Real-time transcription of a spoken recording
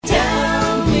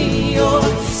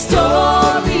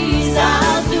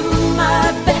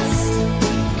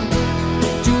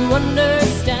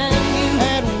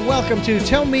welcome to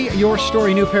Tell Me Your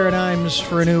Story, New Paradigms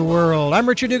for a New World. I'm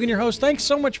Richard Dugan, your host. Thanks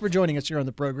so much for joining us here on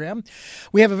the program.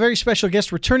 We have a very special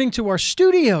guest returning to our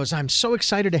studios. I'm so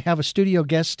excited to have a studio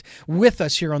guest with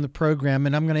us here on the program,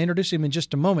 and I'm going to introduce him in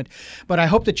just a moment. But I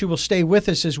hope that you will stay with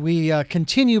us as we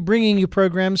continue bringing you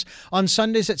programs on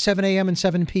Sundays at 7 a.m. and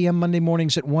 7 p.m., Monday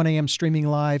mornings at 1 a.m., streaming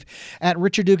live at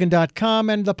richarddugan.com,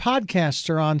 and the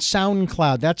podcasts are on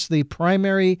SoundCloud. That's the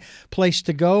primary place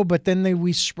to go, but then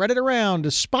we spread it around to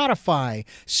Spotify,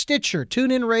 Stitcher,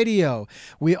 TuneIn Radio.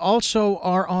 We also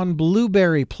are on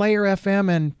Blueberry, Player FM,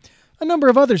 and a number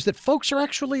of others that folks are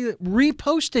actually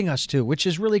reposting us to, which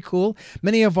is really cool.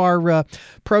 Many of our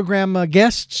program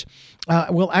guests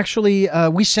will actually,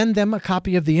 we send them a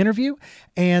copy of the interview,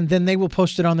 and then they will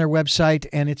post it on their website,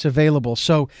 and it's available.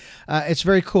 So it's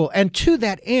very cool. And to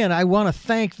that end, I want to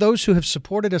thank those who have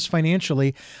supported us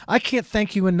financially. I can't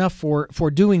thank you enough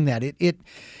for doing that.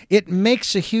 It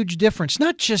makes a huge difference,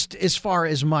 not just as far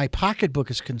as my pocketbook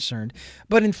is concerned,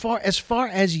 but as far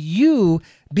as you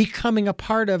becoming a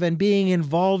part of and being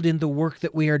involved in the work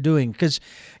that we are doing, because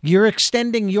you're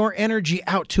extending your energy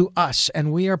out to us,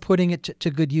 and we are putting it to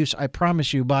good use, I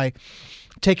promise you, by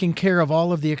taking care of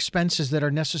all of the expenses that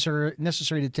are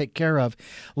necessary to take care of,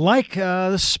 like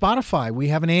Spotify. We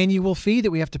have an annual fee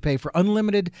that we have to pay for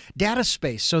unlimited data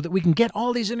space so that we can get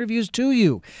all these interviews to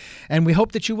you. And we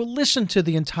hope that you will listen to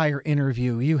the entire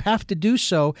interview. You have to do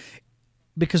so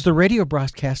because the radio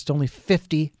broadcast is only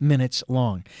 50 minutes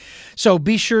long. So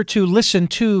be sure to listen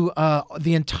to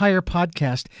the entire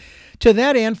podcast. To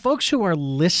that end, folks who are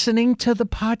listening to the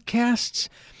podcasts,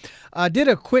 did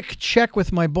a quick check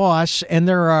with my boss, and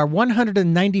there are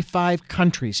 195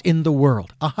 countries in the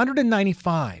world.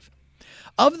 195.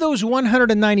 Of those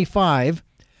 195,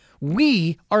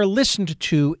 we are listened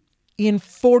to in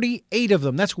 48 of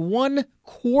them. That's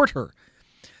 1/4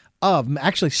 of,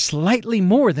 actually slightly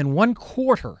more than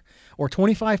 1/4 or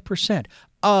 25%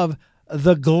 of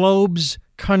the globe's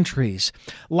countries,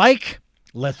 like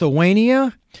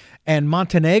Lithuania and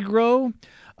Montenegro,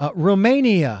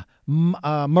 Romania,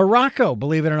 Morocco,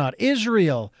 believe it or not,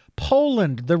 Israel,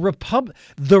 Poland, the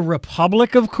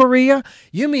Republic of Korea.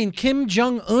 You mean Kim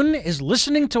Jong-un is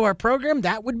listening to our program?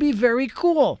 That would be very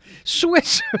cool.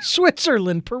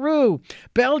 Switzerland, Peru,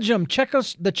 Belgium,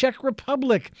 the Czech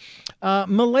Republic,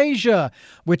 Malaysia,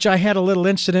 which I had a little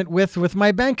incident with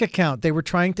my bank account. They were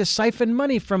trying to siphon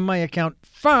money from my account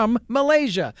from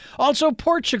Malaysia. Also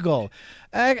Portugal,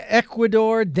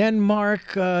 Ecuador,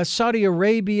 Denmark, Saudi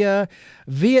Arabia,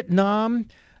 Vietnam,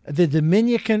 the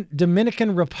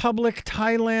Dominican Republic,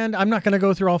 Thailand. I'm not going to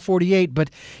go through all 48, but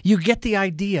you get the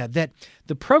idea that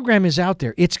the program is out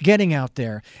there. It's getting out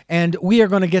there, and we are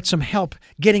going to get some help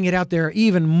getting it out there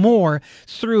even more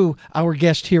through our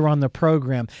guest here on the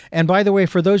program. And by the way,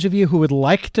 for those of you who would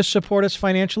like to support us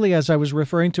financially, as I was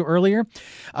referring to earlier,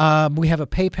 we have a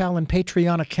PayPal and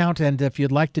Patreon account, and if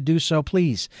you'd like to do so,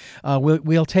 please,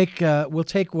 we'll take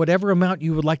whatever amount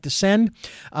you would like to send,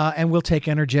 and we'll take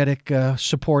energetic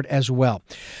support as well.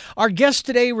 Our guest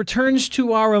today returns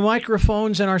to our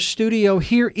microphones in our studio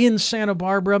here in Santa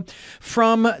Barbara from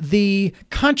the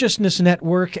Consciousness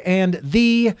Network and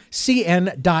thecn.org.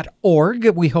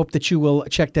 We hope that you will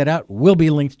check that out. We'll be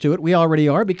linked to it. We already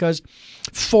are, because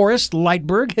Forrest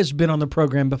Lightberg has been on the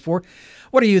program before.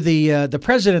 What are you, the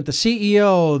president, the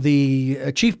CEO,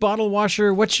 the chief bottle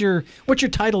washer? What's your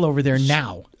title over there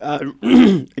now?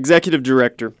 Executive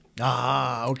director.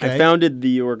 Ah, okay. I founded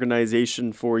the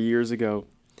organization 4 years ago,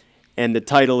 and the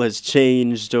title has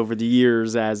changed over the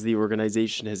years as the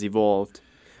organization has evolved.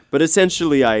 But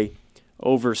essentially, I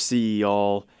oversee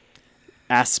all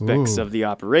aspects of the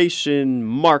operation,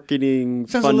 marketing,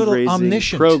 Sounds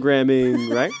fundraising, programming,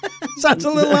 right? Sounds a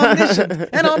little omniscient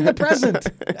and omnipresent.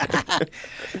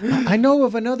 I know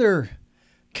of another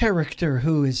character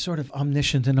who is sort of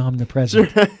omniscient and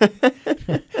omnipresent.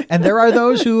 And there are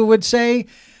those who would say,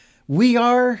 we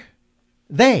are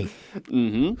they,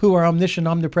 who are omniscient,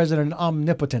 omnipresent, and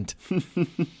omnipotent.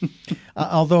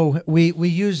 Although we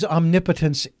use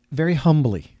omnipotence very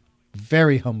humbly,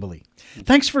 very humbly.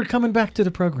 Thanks for coming back to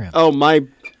the program. Oh, my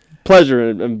pleasure.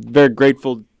 I'm very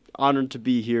grateful, honored to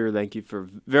be here. Thank you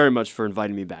very much for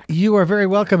inviting me back. You are very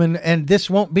welcome, and this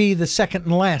won't be the second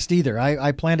and last either.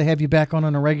 I plan to have you back on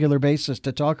a regular basis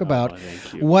to talk about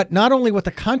not only what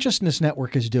the Consciousness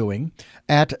Network is doing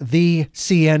at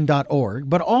thecn.org,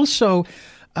 but also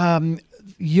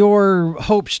your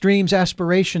hopes, dreams,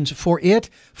 aspirations for it,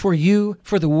 for you,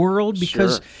 for the world,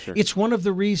 because it's one of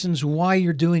the reasons why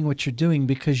you're doing what you're doing,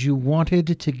 because you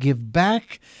wanted to give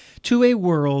back to a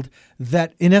world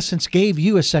that, in essence, gave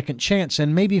you a second chance.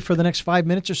 And maybe for the next 5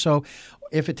 minutes or so,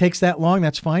 If it takes that long,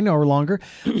 that's fine, or longer.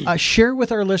 Share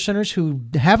with our listeners who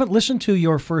haven't listened to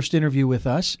your first interview with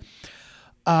us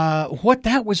what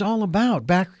that was all about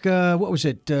back, what was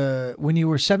it, when you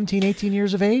were 17, 18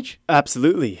 years of age?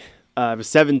 Absolutely. I was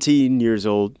 17 years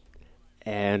old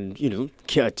and,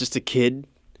 just a kid.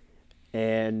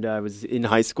 And I was in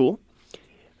high school.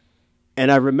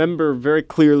 And I remember very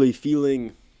clearly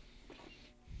feeling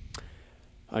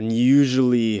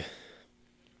unusually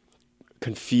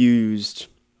confused,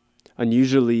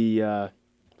 unusually, I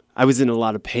was in a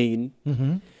lot of pain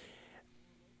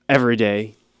every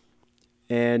day.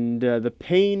 And the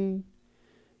pain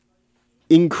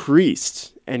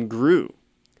increased and grew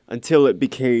until it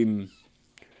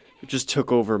just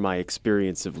took over my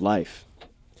experience of life.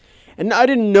 And I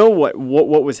didn't know what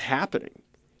was happening.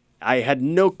 I had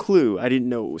no clue. I didn't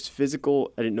know it was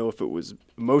physical. I didn't know if it was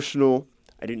emotional.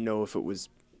 I didn't know if it was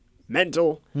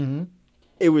mental. Mm-hmm.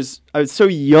 I was so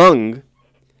young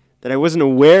that I wasn't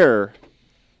aware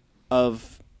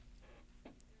of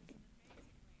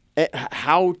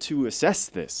how to assess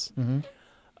this and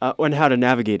how to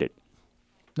navigate it.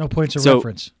 No points of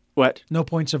reference. What? No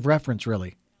points of reference,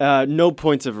 really. No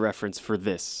points of reference for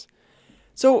this.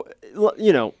 So,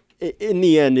 in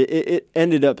the end, it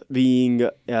ended up being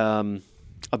a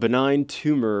benign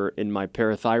tumor in my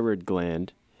parathyroid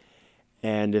gland.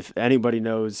 And if anybody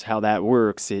knows how that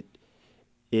works, it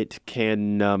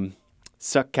can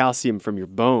suck calcium from your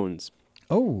bones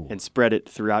and spread it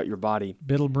throughout your body.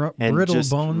 Brittle and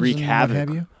bones wreak and havoc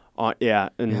what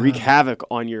have you? wreak havoc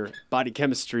on your body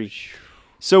chemistry.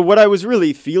 So what I was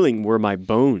really feeling were my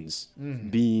bones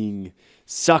being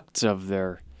sucked of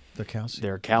their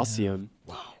calcium.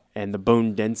 Yeah. Wow. And the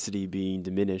bone density being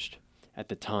diminished at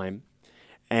the time.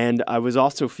 And I was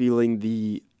also feeling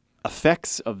the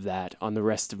effects of that on the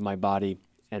rest of my body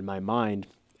and my mind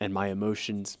and my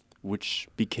emotions, which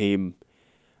became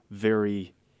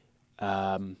very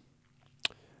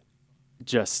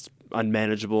just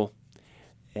unmanageable.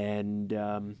 And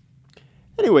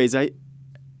anyways,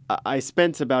 I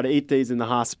spent about 8 days in the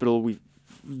hospital.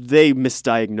 They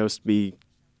misdiagnosed me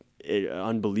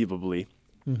unbelievably.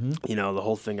 Mm-hmm. The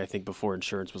whole thing, I think, before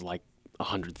insurance was like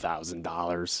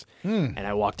 $100,000. And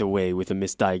I walked away with a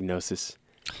misdiagnosis.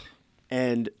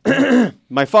 And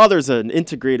my father's an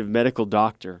integrative medical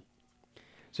doctor.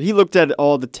 So he looked at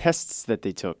all the tests that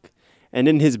they took. And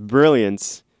in his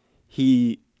brilliance,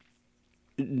 he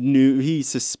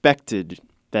suspected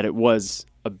that it was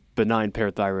a benign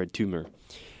parathyroid tumor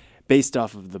based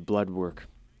off of the blood work.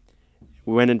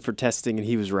 We went in for testing, and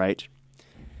he was right.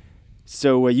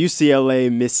 So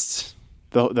UCLA missed,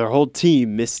 their whole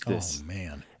team missed this. Oh,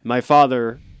 man. My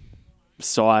father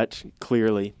saw it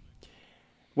clearly,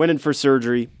 went in for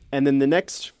surgery, and then the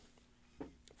next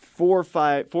 4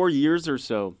 years or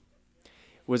so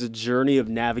was a journey of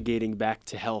navigating back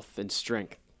to health and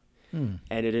strength. And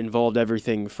it involved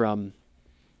everything from,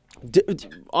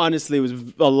 honestly, it was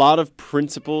a lot of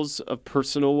principles of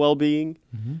personal well-being,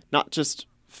 not just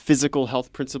physical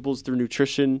health principles through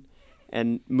nutrition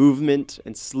and movement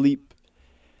and sleep,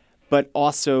 but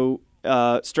also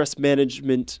stress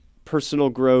management, personal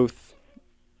growth,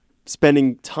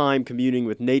 spending time communing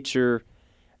with nature,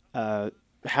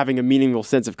 having a meaningful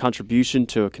sense of contribution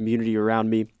to a community around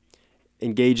me,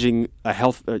 engaging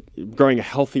growing a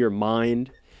healthier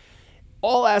mind.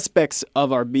 All aspects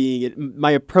of our being, my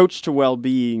approach to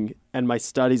well-being and my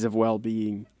studies of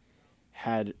well-being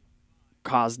had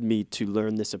caused me to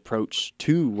learn this approach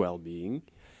to well-being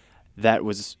that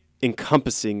was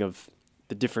encompassing of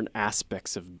the different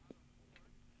aspects of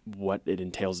what it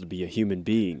entails to be a human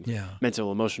being. Yeah.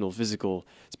 Mental, emotional, physical,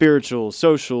 spiritual,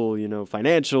 social,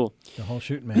 financial. The whole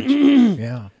shooting match.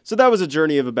 Yeah. So that was a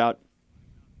journey of about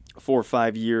 4 or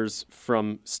 5 years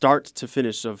from start to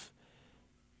finish of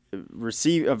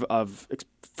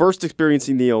first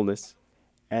experiencing the illness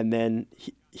and then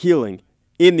healing.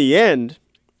 In the end,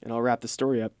 and I'll wrap the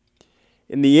story up,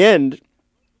 in the end,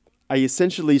 I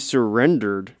essentially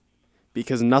surrendered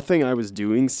because nothing I was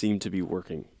doing seemed to be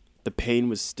working. The pain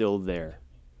was still there.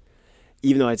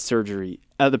 Even though I had surgery,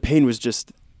 the pain was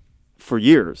just for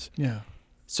years. Yeah.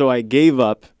 So I gave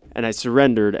up and I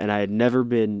surrendered, and I'd never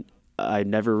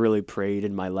really prayed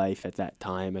in my life at that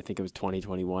time. I think it was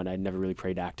 2021. I'd never really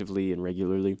prayed actively and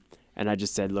regularly. And I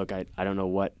just said, look, I don't know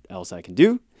what else I can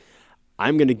do.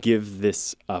 I'm going to give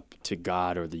this up to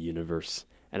God or the universe,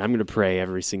 and I'm going to pray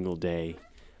every single day.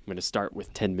 I'm going to start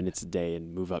with 10 minutes a day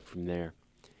and move up from there.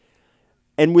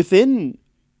 And within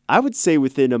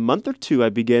a month or two, I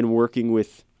began working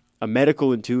with a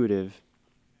medical intuitive.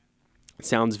 It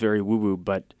sounds very woo-woo,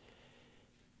 but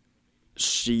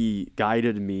she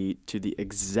guided me to the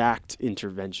exact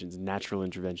interventions, natural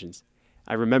interventions.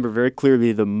 I remember very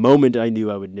clearly the moment I knew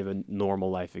I would live a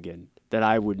normal life again, that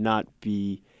I would not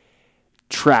be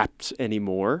trapped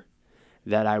anymore,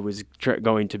 that I was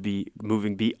going to be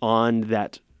moving beyond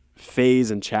that phase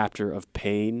and chapter of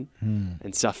pain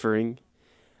and suffering.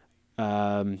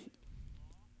 And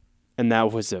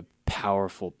that was a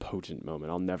powerful, potent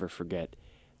moment. I'll never forget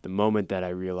the moment that I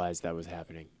realized that was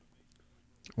happening.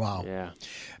 Wow. Yeah.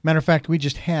 Matter of fact, we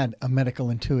just had a medical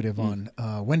intuitive on.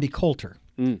 Wendy Coulter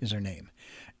is her name.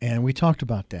 And we talked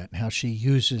about that and how she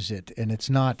uses it. And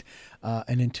it's not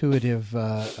an intuitive,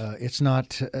 it's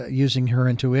not using her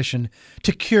intuition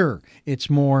to cure. It's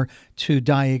more to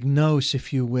diagnose,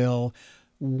 if you will,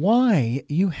 why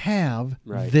you have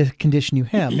the condition you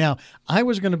have. Now, I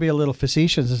was going to be a little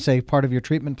facetious and say part of your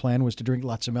treatment plan was to drink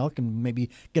lots of milk and maybe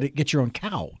get your own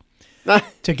cow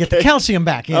to get the calcium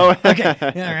back in. Oh. Okay,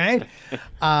 all right.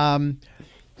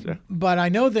 Sure. But I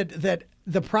know that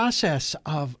the process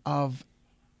of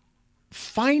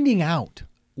finding out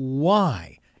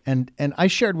why, and I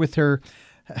shared with her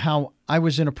how I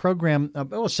was in a program,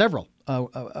 several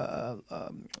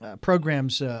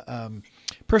programs,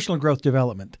 personal growth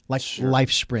development, like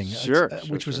LifeSpring,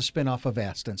 which was a spinoff of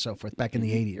VAST and so forth back in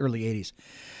the early 80s.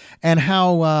 And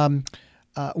how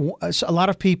a lot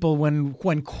of people,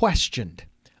 when questioned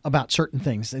about certain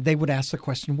things, they would ask the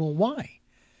question, well, why?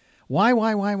 Why?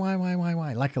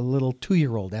 Like a little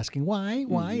 2-year-old asking, why?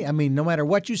 Why? I mean, no matter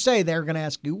what you say, they're going to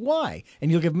ask you why.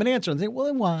 And you'll give them an answer and say, well,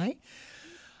 then why?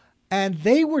 And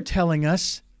they were telling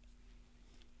us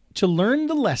to learn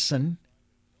the lesson,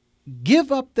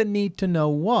 give up the need to know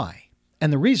why.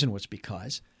 And the reason was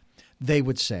because they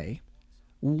would say,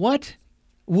 what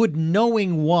would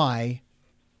knowing why,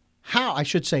 how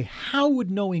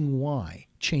would knowing why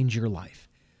change your life?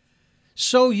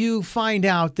 So you find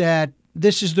out that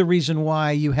this is the reason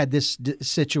why you had this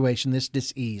situation, this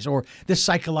dis-ease, or this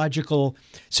psychological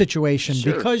situation,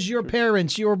 because your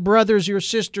parents, your brothers, your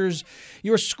sisters,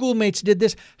 your schoolmates did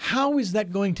this. How is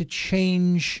that going to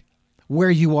change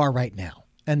where you are right now?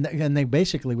 And they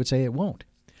basically would say it won't.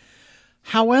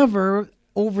 However,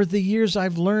 over the years,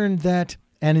 I've learned that,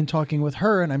 and in talking with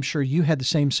her, and I'm sure you had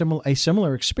the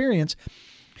similar experience,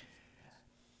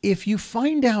 if you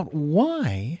find out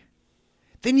why,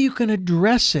 then you can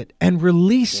address it and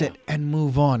release it and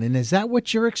move on. And is that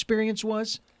what your experience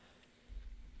was?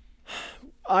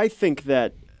 I think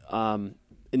that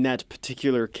in that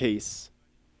particular case,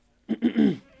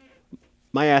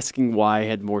 my asking why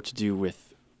had more to do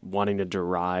with wanting to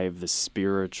derive the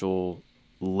spiritual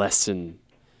lesson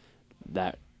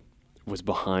that was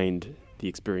behind the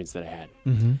experience that I had.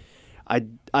 Mm-hmm.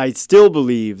 I still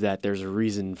believe that there's a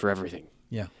reason for everything.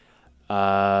 Yeah.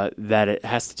 That it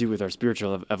has to do with our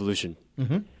spiritual evolution.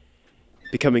 Mm-hmm.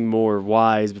 Becoming more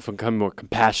wise, becoming more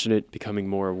compassionate, becoming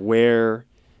more aware,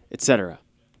 etc.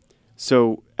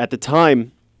 So at the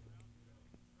time,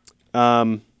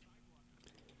 I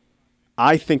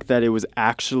think that it was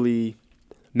actually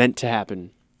meant to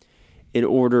happen in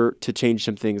order to change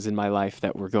some things in my life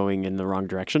that were going in the wrong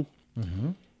direction.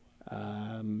 Mm-hmm.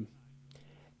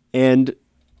 And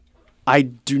I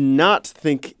do not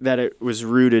think that it was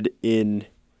rooted in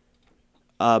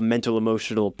a mental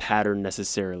emotional pattern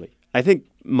necessarily. I think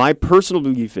my personal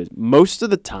belief is most of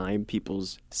the time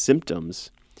people's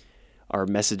symptoms are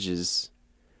messages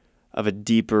of a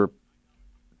deeper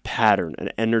pattern, an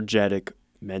energetic,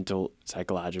 mental,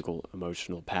 psychological,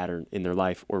 emotional pattern in their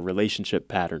life, or relationship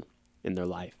pattern in their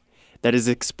life that is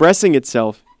expressing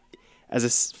itself as a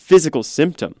physical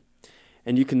symptom.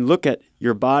 And you can look at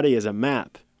your body as a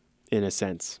map, in a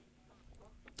sense,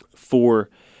 for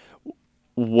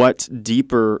what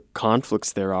deeper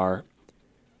conflicts there are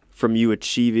from you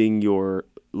achieving your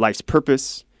life's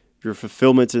purpose, your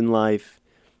fulfillment in life,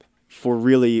 for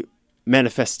really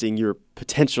manifesting your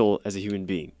potential as a human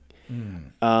being.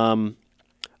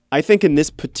 I think in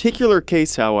this particular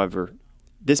case, however,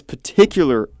 this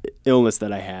particular illness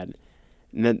that I had,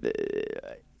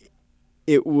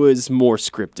 it was more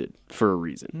scripted for a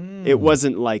reason. It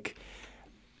wasn't like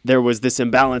there was this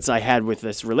imbalance I had with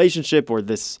this relationship or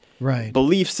this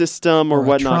belief system or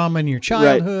whatnot. Trauma in your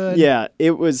childhood. Right. Yeah,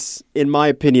 it was. In my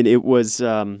opinion, it was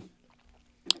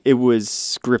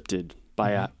scripted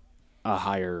by a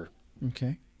higher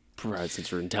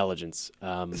presence or intelligence.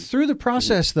 Through the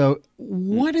process, though,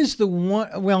 what is the one?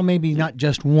 Well, maybe not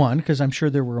just one, because I'm sure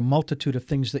there were a multitude of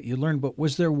things that you learned. But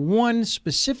was there one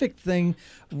specific thing,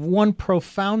 one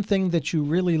profound thing that you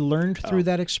really learned through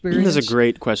that experience? That's a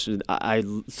great question.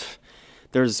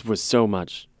 There was so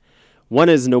much. One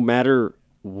is, no matter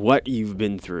what you've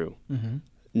been through,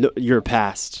 your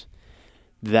past,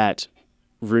 that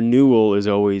renewal is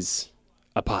always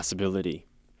a possibility,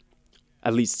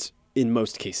 at least in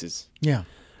most cases. Yeah.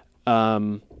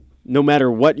 No matter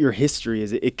what your history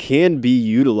is, it can be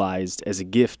utilized as a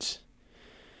gift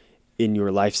in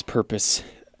your life's purpose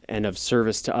and of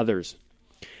service to others.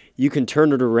 You can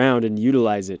turn it around and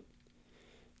utilize it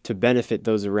to benefit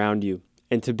those around you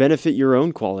and to benefit your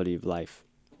own quality of life.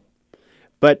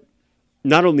 But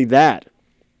not only that,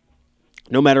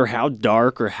 no matter how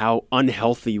dark or how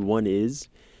unhealthy one is,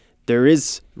 there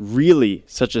is really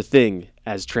such a thing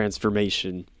as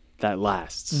transformation that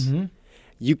lasts. Mm-hmm.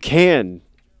 You can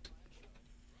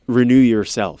renew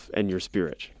yourself and your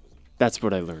spirit. That's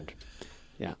what I learned.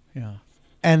 Yeah. Yeah.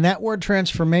 And that word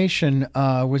transformation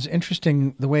was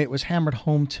interesting the way it was hammered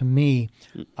home to me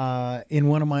in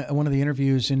one of the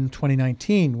interviews in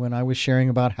 2019 when I was sharing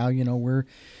about how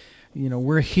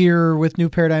we're here with New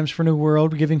Paradigms for a New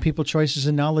World, giving people choices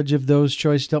and knowledge of those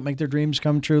choices to help make their dreams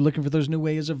come true, looking for those new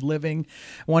ways of living,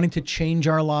 wanting to change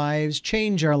our lives,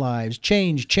 change,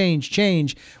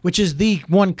 which is the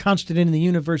one constant in the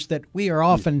universe that we are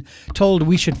often told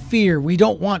we should fear. We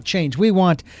don't want change. We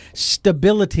want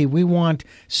stability. We want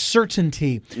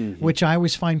certainty, which I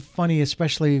always find funny,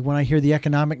 especially when I hear the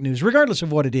economic news, regardless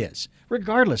of what it is,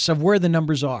 regardless of where the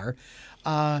numbers are.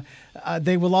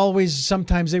 They will always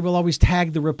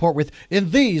tag the report with "in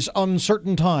these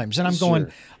uncertain times," and I'm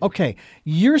going, okay,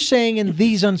 you're saying in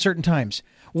these uncertain times.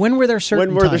 When were there certain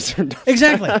times? When were there certain times?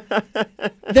 Exactly.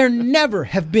 There never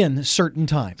have been certain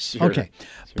times. Sure. Okay,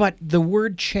 but the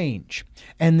word change,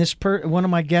 and one of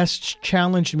my guests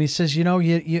challenged me, says,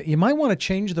 you might want to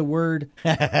change the word,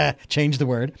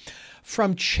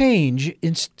 from change,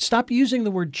 stop using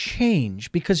the word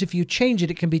change, because if you change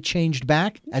it, it can be changed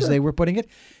back, as they were putting it.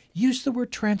 Use the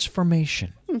word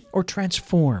transformation or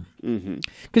transform.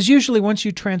 Because usually once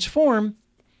you transform,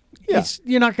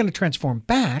 you're not going to transform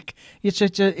back. It's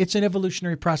an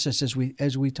evolutionary process as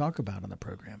we talk about on the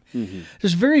program.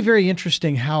 It's very, very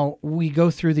interesting how we go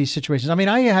through these situations. I mean,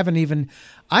 I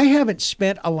haven't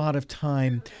spent a lot of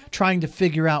time trying to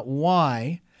figure out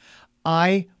why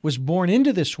I was born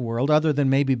into this world, other than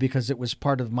maybe because it was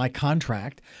part of my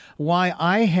contract, why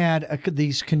I had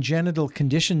these congenital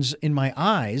conditions in my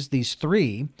eyes, these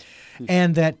three,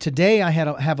 and that today I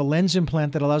have a lens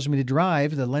implant that allows me to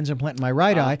drive, the lens implant in my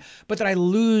right eye, but that I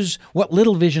lose what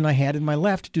little vision I had in my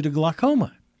left due to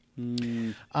glaucoma.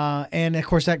 And of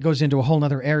course, that goes into a whole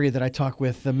other area that I talk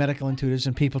with the medical intuitives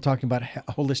and people talking about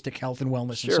holistic health and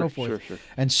wellness and so forth,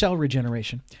 and cell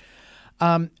regeneration.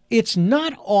 It's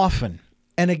not often,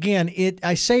 and again,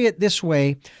 I say it this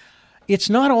way,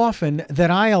 it's not often that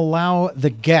I allow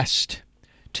the guest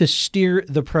to steer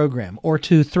the program or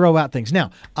to throw out things.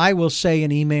 Now, I will say in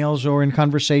emails or in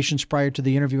conversations prior to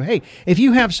the interview, hey, if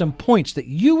you have some points that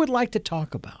you would like to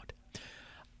talk about,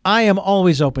 I am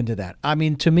always open to that. I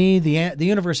mean, to me, the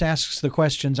universe asks the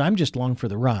questions. I'm just along for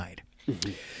the ride.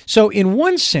 So in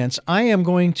one sense, I am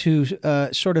going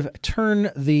to sort of turn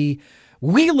the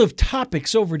wheel of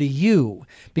topics over to you,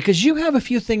 because you have a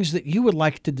few things that you would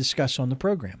like to discuss on the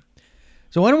program.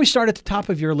 So why don't we start at the top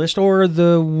of your list, or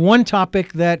the one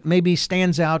topic that maybe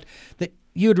stands out that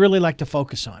you would really like to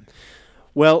focus on?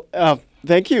 Well,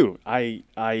 thank you. I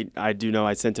do know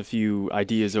I sent a few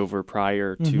ideas over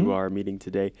prior to our meeting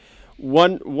today.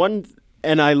 One,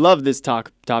 and I love this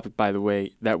topic, by the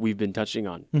way, that we've been touching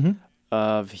on,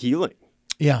 of healing.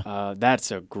 Yeah.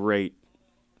 That's a great,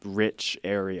 rich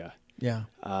area. Yeah.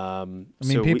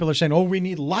 People are saying, we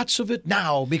need lots of it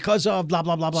now because of blah,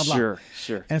 blah, blah, blah, blah.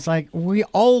 Sure. And it's like, we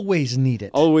always need it.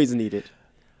 Always need it.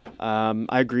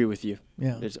 I agree with you.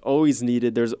 Yeah. There's always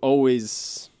needed. There's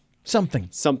always something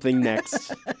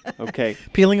next. Okay.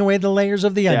 Peeling away the layers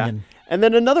of the onion. And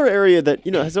then another area that,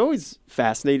 has always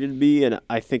fascinated me, and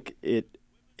I think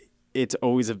it's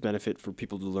always of benefit for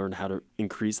people to learn how to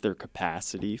increase their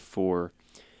capacity for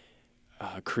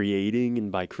creating.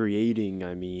 And by creating,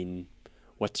 I mean,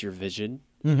 what's your vision?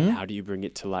 And how do you bring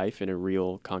it to life in a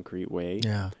real, concrete way?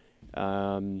 Yeah.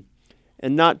 And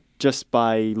not just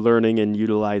by learning and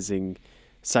utilizing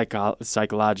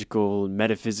psychological and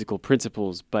metaphysical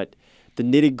principles, but the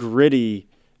nitty-gritty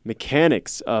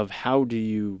mechanics of how do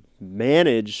you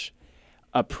manage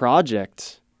a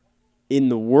project in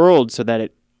the world so that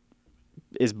it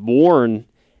is born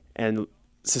and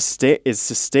is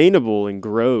sustainable and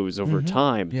grows over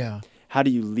time. Yeah. How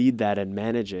do you lead that and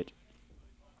manage it?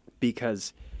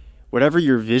 Because whatever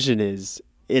your vision is,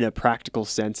 in a practical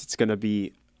sense,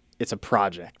 it's a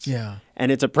project. Yeah.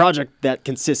 And it's a project that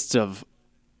consists of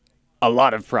a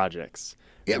lot of projects.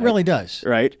 It really does.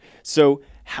 Right? So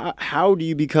how do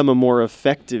you become a more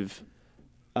effective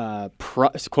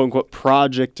quote unquote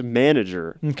project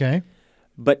manager, Okay.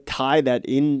 but tie that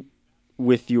in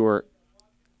with your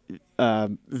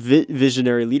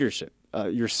visionary leadership,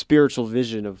 your spiritual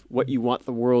vision of what you want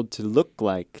the world to look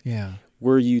like. Yeah.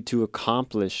 Were you to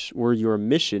accomplish, were your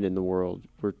mission in the world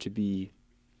were to be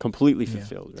completely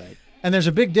fulfilled, right? And there's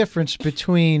a big difference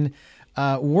between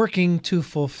working to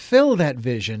fulfill that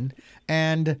vision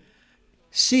and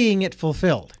seeing it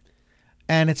fulfilled.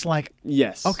 And it's like,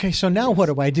 Yes. okay, so now what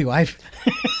do I do?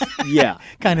 Yeah.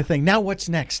 Kind of thing. Now what's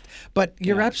next? But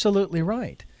you're absolutely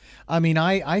right. I mean,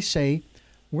 I say,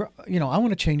 I want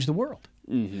to change the world.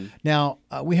 Mm-hmm. Now,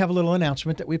 we have a little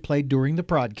announcement that we played during the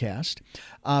broadcast,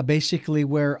 basically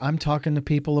where I'm talking to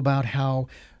people about how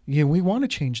we want to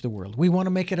change the world. We want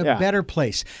to make it a better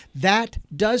place. That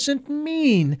doesn't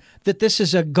mean that this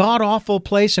is a god-awful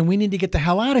place and we need to get the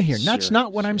hell out of here. That's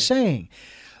not what I'm saying.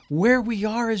 Where we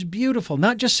are is beautiful,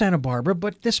 not just Santa Barbara,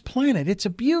 but this planet. It's a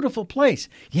beautiful place.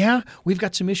 Yeah, we've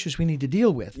got some issues we need to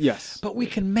deal with. Yes. But we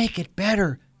can make it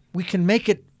better. We can make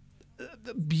it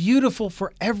beautiful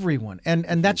for everyone.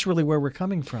 And that's really where we're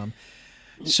coming from.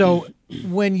 So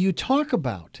when you talk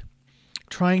about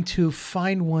trying to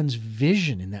find one's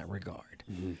vision in that regard,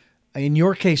 in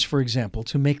your case, for example,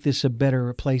 to make this a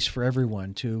better place for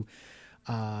everyone,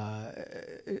 I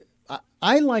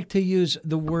like to use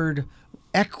the word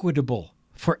equitable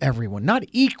for everyone. Not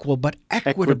equal, but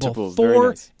equitable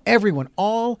for everyone.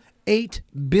 All 8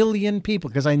 billion people,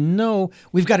 because I know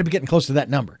we've got to be getting close to that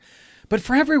number. But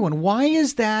for everyone, why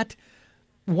is that?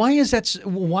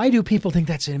 Why do people think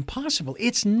that's impossible?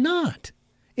 It's not.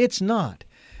 It's not.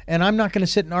 And I'm not going to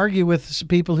sit and argue with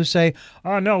people who say,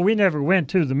 "Oh no, we never went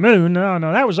to the moon. No,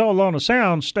 that was all on a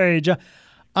sound stage."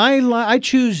 I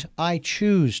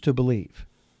choose to believe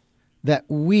that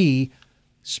we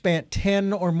spent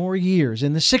 10 or more years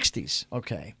in the 60s,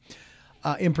 okay,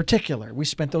 in particular. We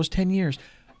spent those 10 years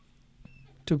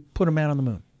to put a man on the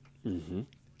moon. Mm-hmm.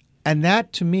 And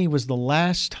that, to me, was the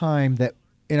last time that,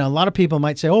 a lot of people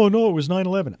might say, oh, no, it was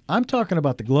 9/11. I'm talking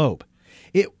about the globe.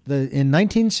 In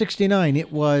 1969,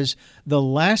 it was the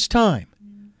last time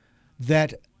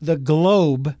that the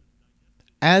globe,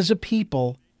 as a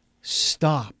people,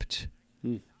 stopped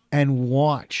and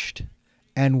watched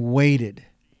and waited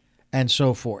and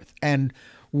so forth. And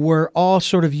we're all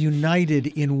sort of united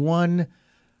in one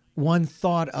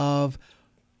thought of,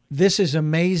 this is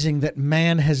amazing that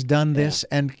man has done this,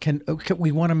 and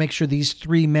we want to make sure these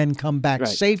 3 men come back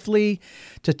safely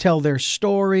to tell their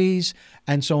stories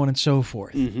and so on and so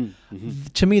forth. Mm-hmm, mm-hmm.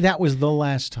 To me, that was the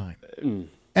last time.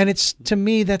 And to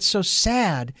me, that's so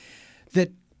sad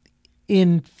that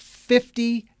in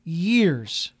 50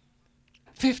 years,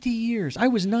 I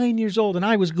was 9 years old and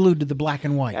I was glued to the black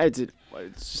and white.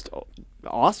 It's just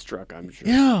awestruck, I'm sure.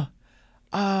 Yeah.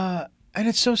 And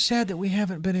it's so sad that we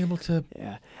haven't been able to.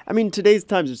 Yeah. I mean, today's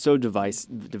times are so divisive.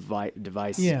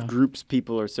 Yeah. Groups,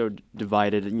 people are so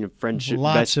divided. Friendship,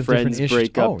 Lots best friends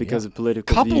break up because of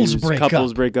political Couples views.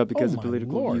 Couples break up because of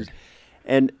political views.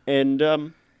 And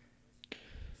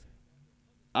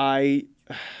I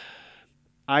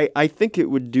think it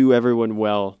would do everyone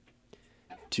well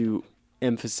to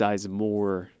emphasize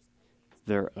more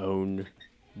their own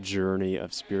journey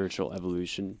of spiritual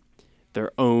evolution,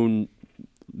 their own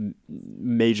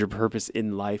major purpose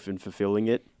in life and fulfilling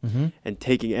it, and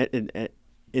taking it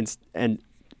and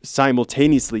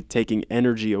simultaneously taking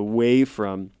energy away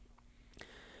from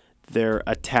their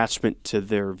attachment to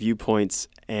their viewpoints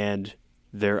and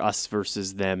their us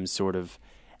versus them sort of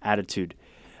attitude.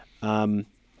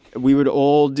 We would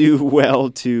all do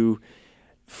well to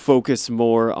focus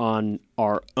more on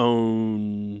our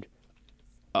own,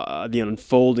 the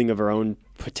unfolding of our own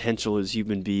potential as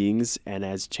human beings and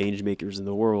as change makers in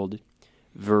the world,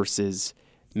 versus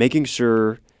making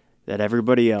sure that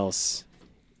everybody else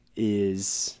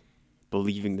is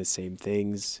believing the same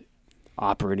things,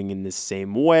 operating in the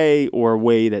same way, or a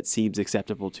way that seems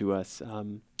acceptable to us.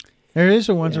 There is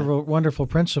a wonderful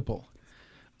principle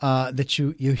that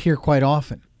you hear quite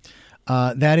often.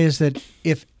 That is that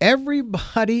if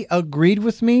everybody agreed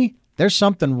with me, there's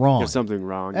something wrong. There's something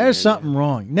wrong. There's something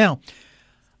wrong. Now,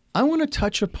 I want to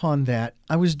touch upon that.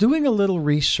 I was doing a little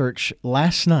research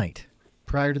last night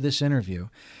prior to this interview,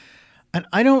 and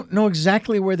I don't know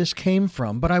exactly where this came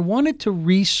from, but I wanted to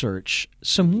research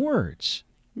some words,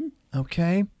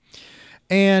 okay?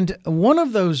 And one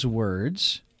of those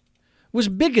words was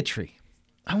bigotry.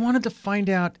 I wanted to find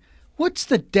out what's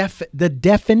the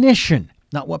definition,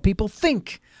 not what people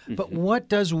think, But what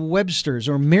does Webster's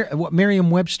or what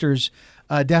Merriam-Webster's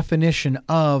definition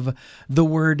of the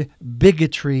word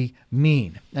bigotry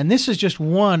mean? And this is just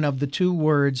one of the two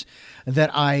words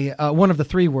that one of the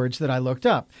three words that I looked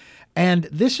up. And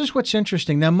this is what's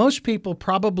interesting. Now, most people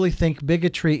probably think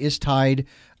bigotry is tied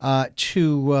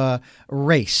to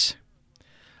race.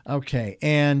 Okay,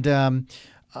 and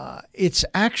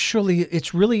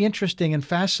it's really interesting and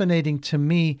fascinating to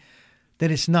me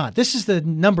that it's not. This is the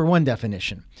number one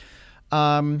definition.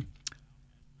 Obstinate,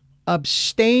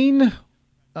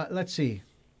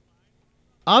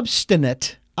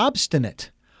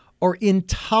 or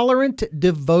intolerant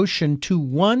devotion to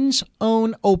one's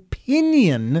own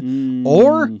opinion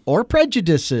or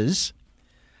prejudices,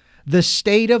 the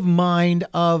state of mind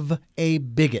of a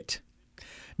bigot.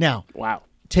 Now, Wow.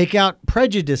 take out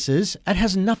prejudices. That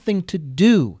has nothing to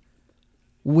do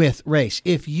with race.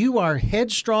 If you are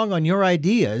headstrong on your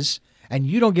ideas and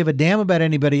you don't give a damn about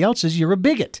anybody else's, you're a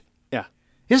bigot. Yeah.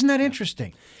 Isn't that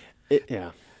interesting?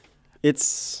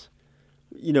 It's,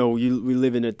 we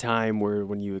live in a time where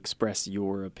when you express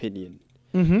your opinion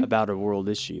about a world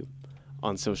issue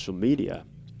on social media,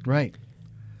 Right.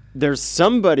 there's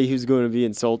somebody who's going to be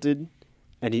insulted,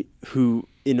 and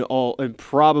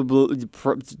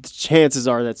chances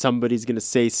are that somebody's going to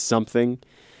say something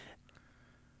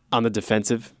on the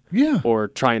defensive, Yeah. or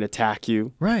try and attack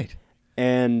you. Right.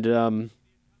 And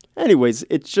anyways,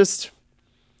 it's just,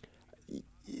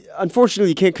 unfortunately,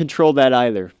 you can't control that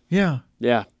either. Yeah.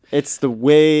 Yeah, it's the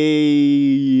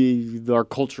way our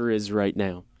culture is right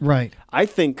now. Right. I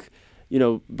think,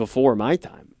 before my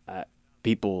time,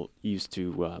 people used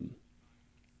to,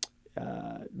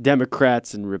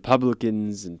 Democrats and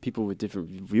Republicans and people with different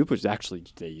viewpoints, actually,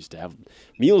 they used to have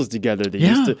meals together.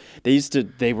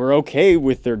 They were okay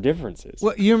with their differences.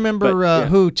 Well, you remember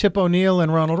who Tip O'Neill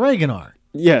and Ronald Reagan are?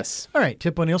 Yes. All right,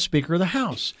 Tip O'Neill, Speaker of the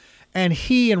House. And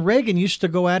he and Reagan used to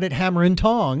go at it hammer and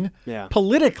tong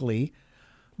politically,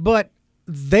 but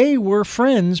they were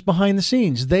friends behind the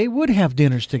scenes. They would have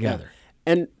dinners together.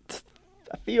 Yeah. And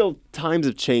I feel times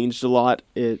have changed a lot.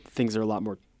 Things are a lot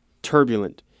more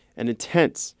turbulent and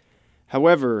intense.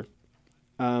 However,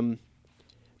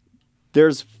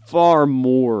 there's far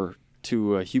more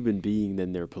to a human being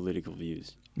than their political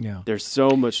views. Yeah. There's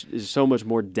so much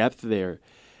more depth there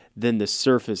than the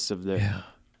surface of their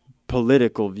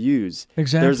political views.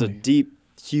 Exactly. There's a deep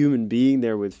human being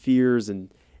there with fears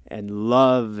and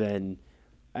love and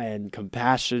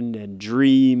compassion and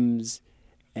dreams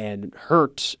and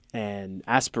hurt and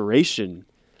aspiration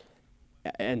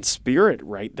and spirit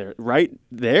right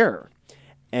there.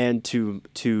 And to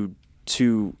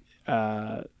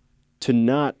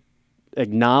not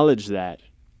acknowledge that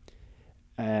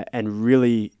and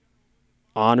really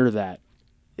honor that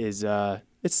is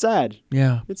it's sad.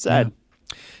 Yeah. It's sad. Yeah.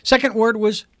 Second word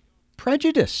was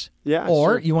prejudice. Yeah.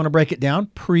 Or sure. you want to break it down,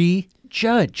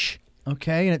 prejudge.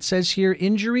 Okay, and it says here,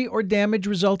 injury or damage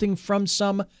resulting from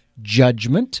some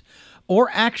judgment or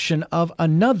action of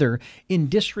another in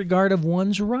disregard of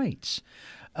one's rights,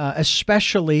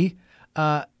 especially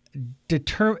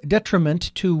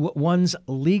detriment to one's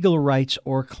legal rights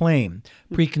or claim,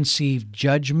 preconceived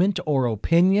judgment or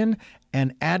opinion,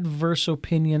 an adverse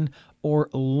opinion or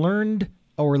learning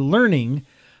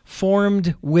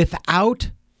formed without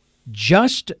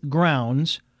just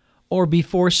grounds or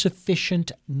before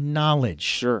sufficient knowledge.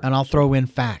 Sure. And I'll throw in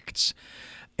facts.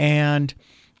 And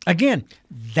again,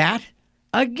 that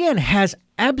has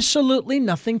absolutely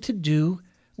nothing to do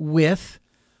with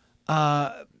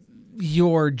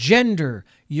your gender,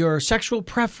 your sexual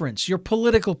preference, your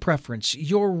political preference,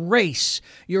 your race,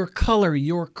 your color,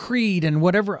 your creed, and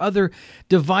whatever other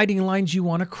dividing lines you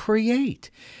want to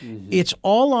create. Mm-hmm. It's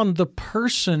all on the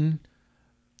person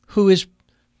who is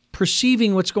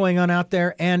perceiving what's going on out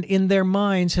there and in their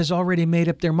minds has already made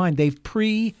up their mind. They've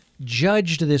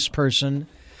prejudged this person.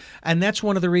 And that's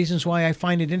one of the reasons why I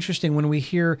find it interesting when we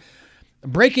hear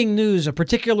breaking news, a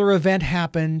particular event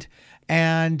happened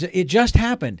and it just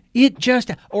happened.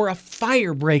 Or a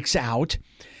fire breaks out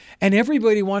and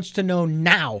everybody wants to know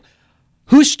now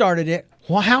who started it,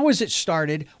 how is it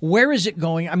started, where is it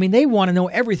going? I mean, they want to know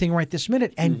everything right this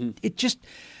minute. And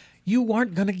you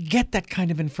aren't going to get that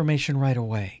kind of information right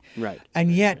away. Right.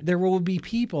 And yet there will be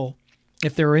people,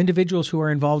 if there are individuals who are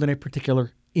involved in a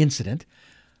particular incident,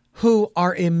 who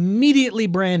are immediately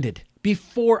branded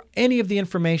before any of the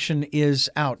information is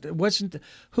out.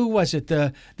 Who was it?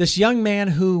 This young man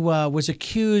who was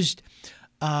accused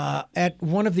at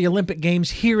one of the Olympic Games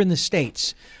here in the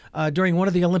States. During one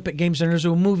of the Olympic Games, and there's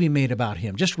a movie made about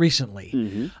him just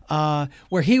recently,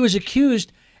 where he was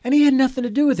accused, and he had nothing to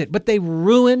do with it, but they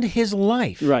ruined his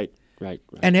life. Right. Right.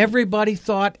 And everybody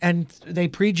thought, and they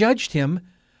prejudged him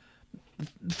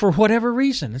for whatever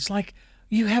reason. It's like,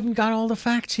 you haven't got all the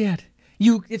facts yet.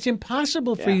 It's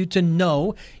impossible for you to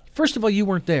know. First of all, you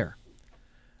weren't there.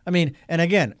 I mean, and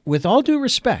again, with all due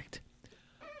respect,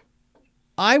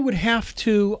 I would have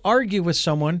to argue with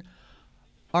someone,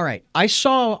 all right, I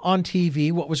saw on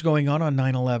TV what was going on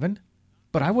 9/11,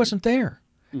 but I wasn't there.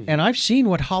 And I've seen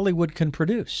what Hollywood can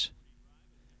produce.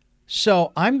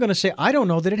 So I'm going to say I don't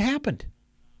know that it happened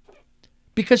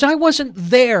because I wasn't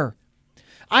there.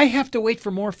 I have to wait for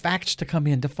more facts to come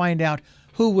in to find out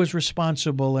who was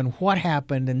responsible and what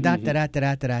happened and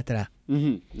da-da-da-da-da-da-da.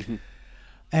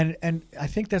 And I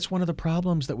think that's one of the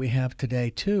problems that we have today,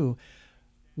 too.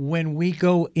 When we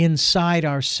go inside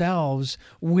ourselves,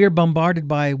 we're bombarded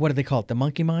by, what do they call it, the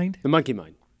monkey mind? The monkey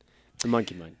mind. The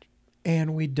monkey mind.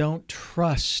 And we don't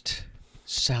trust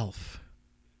self.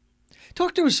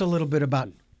 Talk to us a little bit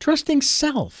about trusting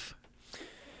self.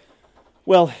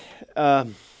 Well,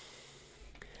 and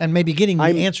maybe getting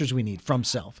the answers we need from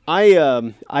self.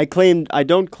 I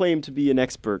don't claim to be an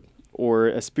expert or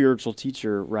a spiritual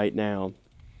teacher right now.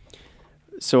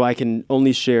 So I can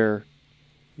only share,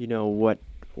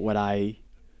 what I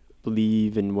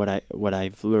believe and what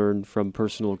I've learned from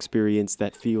personal experience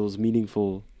that feels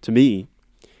meaningful to me.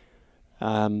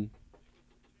 To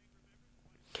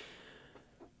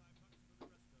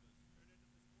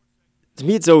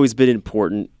me, it's always been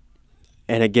important,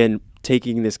 and again,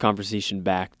 taking this conversation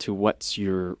back to what's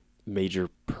your major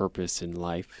purpose in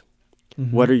life.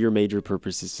 Mm-hmm. What are your major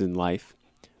purposes in life?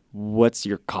 What's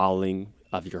your calling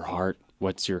of your heart?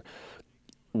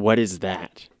 What is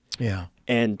that? Yeah.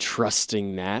 And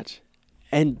trusting that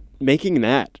and making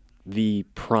that the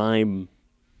prime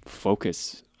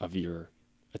focus of your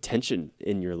attention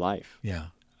in your life. Yeah.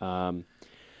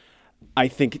 I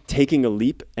think taking a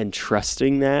leap and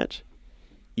trusting that,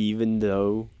 even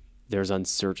though there's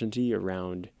uncertainty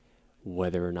around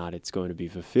whether or not it's going to be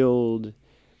fulfilled,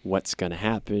 what's going to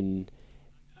happen,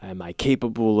 am I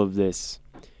capable of this?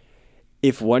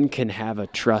 If one can have a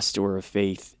trust or a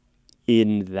faith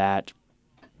in that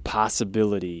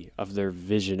possibility of their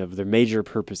vision, of their major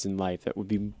purpose in life, that would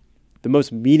be the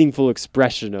most meaningful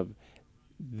expression of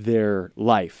their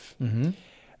life.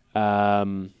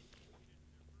 Mm-hmm.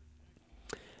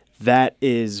 That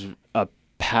is a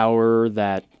power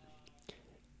that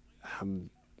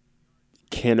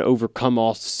can overcome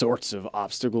all sorts of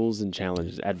obstacles and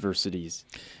challenges, adversities.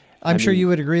 I'm sure you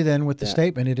would agree then with the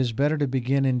statement, it is better to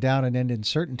begin in doubt and end in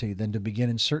certainty than to begin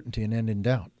in certainty and end in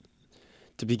doubt.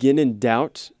 To begin in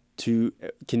doubt, can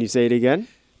you say it again?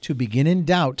 To begin in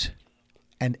doubt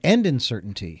and end in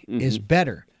certainty is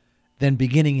better than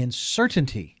beginning in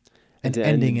certainty and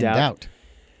ending in doubt.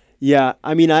 Yeah,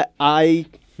 I mean, I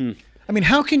mean,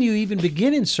 how can you even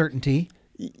begin in certainty?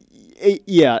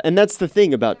 Yeah, and that's the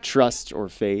thing about trust or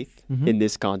faith in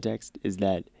this context, is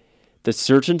that the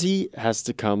certainty has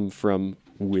to come from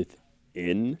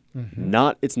within.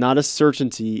 It's not a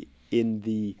certainty in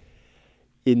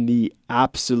the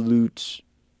absolute,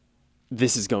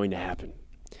 this is going to happen.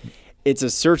 It's a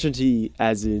certainty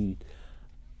as in,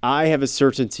 I have a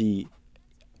certainty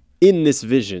in this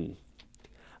vision.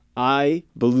 I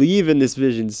believe in this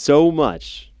vision so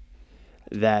much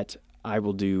that I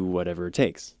will do whatever it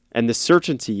takes. And the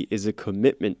certainty is a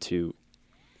commitment to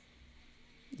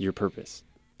your purpose.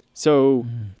 So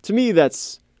to me,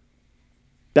 that's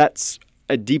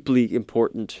a deeply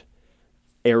important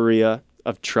area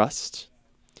of trust,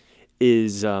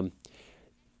 is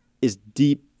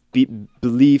deep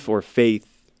belief or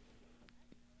faith,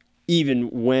 even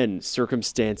when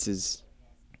circumstances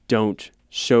don't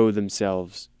show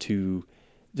themselves to,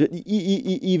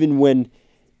 even when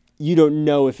you don't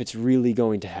know if it's really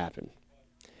going to happen.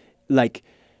 Like,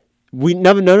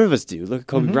 none of us do. Look at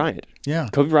Kobe Bryant. Yeah.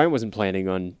 Kobe Bryant wasn't planning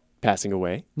on passing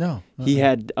away. No. He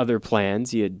had other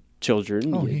plans. He had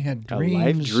children. Oh, he had dreams.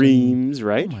 life, dreams,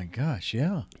 right? Oh, my gosh,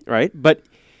 yeah. Right? But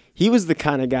he was the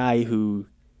kind of guy who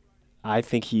I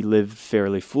think he lived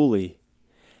fairly fully.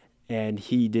 And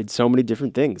he did so many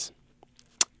different things.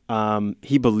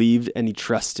 He believed and he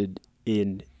trusted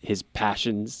in his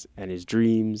passions and his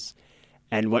dreams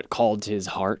and what called to his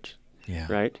heart. Yeah.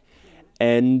 Right?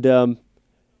 And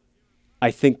I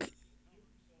think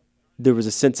there was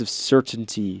a sense of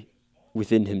certainty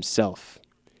within himself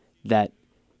that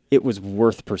it was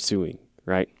worth pursuing,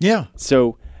 right? Yeah.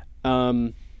 So,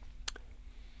 That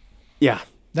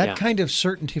kind of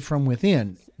certainty from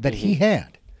within that he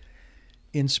had,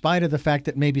 in spite of the fact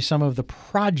that maybe some of the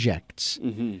projects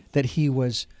that he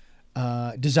was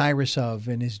desirous of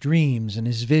in his dreams and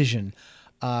his vision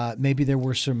maybe there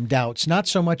were some doubts, not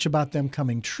so much about them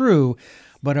coming true,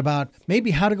 but about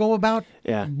maybe how to go about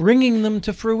bringing them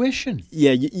to fruition.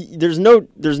 Yeah, there's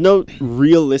no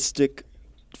realistic,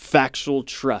 factual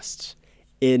trust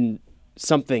in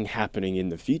something happening in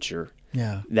the future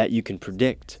that you can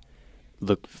predict.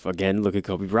 Look at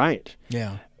Kobe Bryant.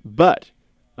 Yeah. But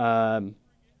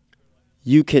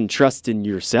you can trust in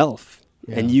yourself,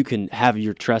 and you can have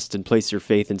your trust and place your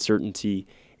faith and certainty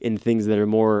in things that are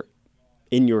more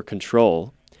in your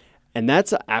control, and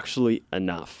that's actually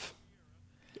enough,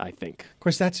 I think. Of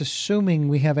course, that's assuming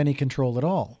we have any control at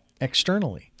all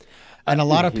externally. And a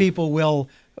lot of people will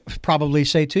probably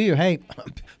say to you, hey,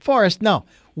 Forrest, no,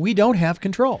 we don't have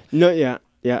control. No, yeah.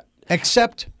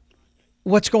 Except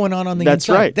what's going on the That's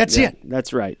inside. right. That's it.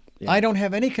 That's right. Yeah. I don't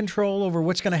have any control over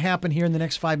what's going to happen here in the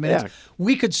next 5 minutes. Yeah.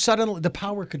 The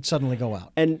power could suddenly go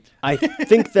out. And I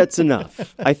think that's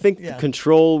enough. I think the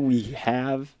control we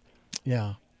have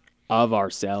of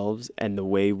ourselves and the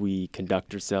way we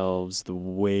conduct ourselves, the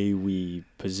way we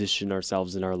position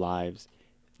ourselves in our lives,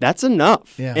 that's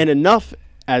enough. Yeah. And enough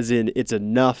as in it's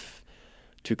enough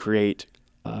to create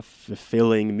a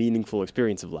fulfilling, meaningful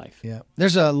experience of life. Yeah.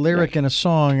 There's a lyric in a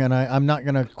song, and I'm not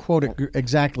going to quote it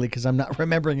exactly because I'm not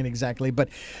remembering it exactly, but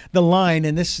the line,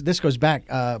 and this goes back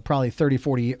probably 30,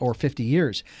 40, or 50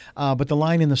 years, but the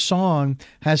line in the song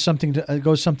has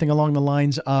goes something along the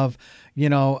lines of, he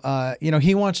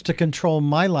wants to control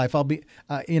my life.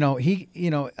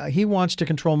 He wants to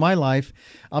control my life.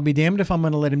 I'll be damned if I'm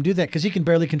going to let him do that because he can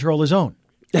barely control his own.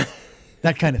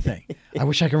 That kind of thing. I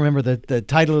wish I could remember the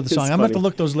title of the song. I'm going to have to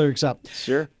look those lyrics up.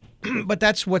 Sure. But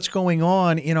that's what's going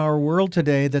on in our world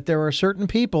today, that there are certain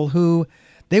people who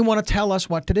they want to tell us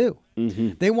what to do.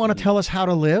 Mm-hmm. They want to tell us how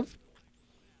to live.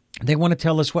 They want to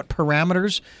tell us what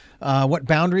parameters, what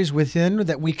boundaries within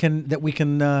that we can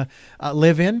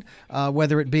live in,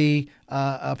 whether it be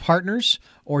partners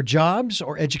or jobs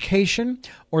or education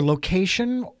or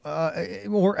location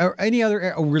or any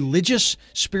other religious,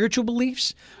 spiritual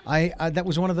beliefs. That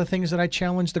was one of the things that I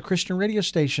challenged the Christian radio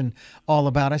station all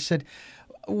about. I said,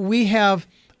 we have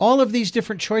all of these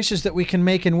different choices that we can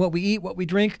make in what we eat, what we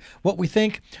drink, what we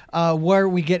think, where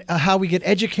we get, how we get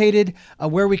educated,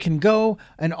 where we can go,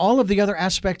 and all of the other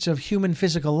aspects of human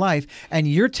physical life. And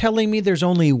you're telling me there's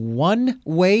only one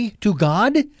way to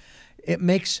God? It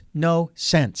makes no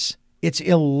sense. It's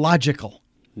illogical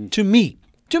to me.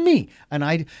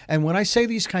 And when I say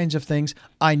these kinds of things,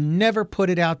 I never put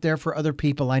it out there for other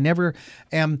people. I never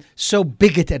am so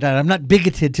bigoted. I'm not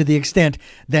bigoted to the extent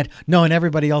that, no, and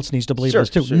everybody else needs to believe this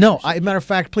too. Matter of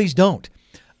fact, please don't,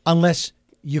 unless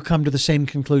you come to the same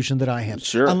conclusion that I have.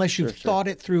 Unless you've thought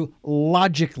it through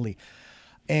logically.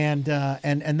 And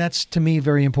that's, to me,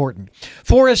 very important.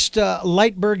 Forrest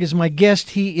Lightberg is my guest.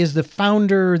 He is the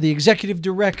founder, the executive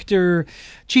director,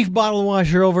 chief bottle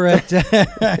washer over at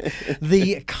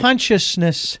the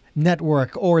Consciousness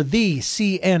Network, or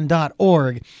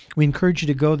thecn.org. We encourage you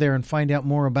to go there and find out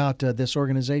more about this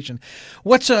organization.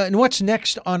 What's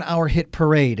next on our hit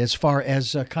parade as far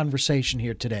as conversation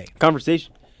here today?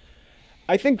 Conversation.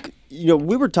 I think,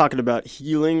 we were talking about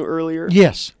healing earlier.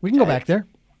 Yes, we can go back there.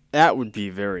 That would be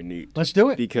very neat. Let's do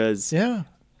it. Because I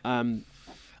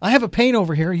have a pain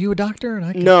over here. Are you a doctor?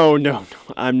 No.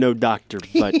 I'm no doctor,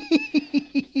 but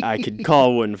I could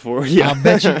call one for you. I'll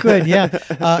bet you could, yeah.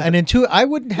 I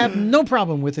wouldn't have no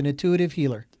problem with an intuitive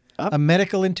healer, a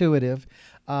medical intuitive.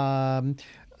 Matter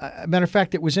of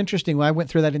fact, it was interesting. I went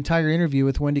through that entire interview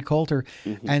with Wendy Coulter,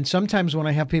 and sometimes when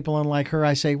I have people on like her,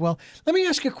 I say, well, let me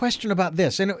ask you a question about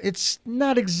this. And it's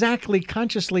not exactly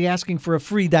consciously asking for a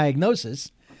free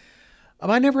diagnosis.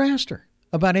 I never asked her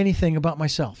about anything about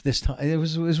myself this time. It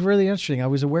was really interesting. I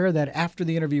was aware of that after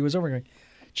the interview was over. Going,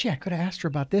 gee, I could have asked her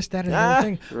about this, that, and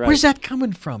everything. Right. Where's that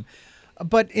coming from?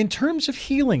 But in terms of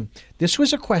healing, this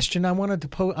was a question I want to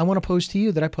pose to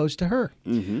you that I posed to her.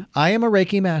 Mm-hmm. I am a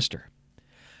Reiki master.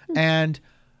 And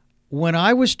when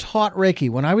I was taught Reiki,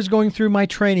 when I was going through my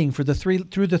training through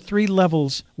the three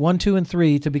levels, 1, 2, and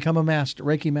 3, to become a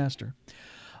Reiki master,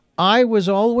 I was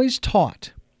always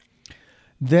taught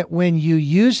that when you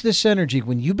use this energy,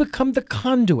 when you become the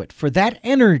conduit for that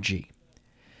energy,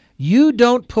 you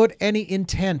don't put any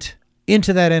intent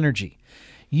into that energy.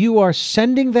 You are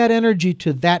sending that energy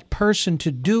to that person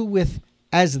to do with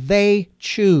as they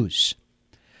choose.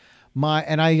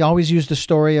 And I always use the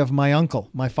story of my uncle,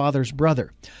 my father's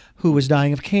brother, who was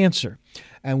dying of cancer.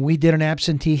 And we did an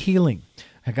absentee healing.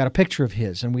 I got a picture of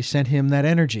his, and we sent him that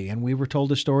energy. And we were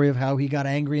told a story of how he got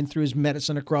angry and threw his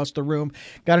medicine across the room,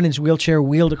 got in his wheelchair,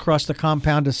 wheeled across the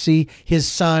compound to see his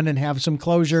son and have some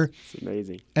closure. It's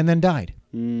amazing. And then died.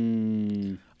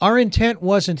 Our intent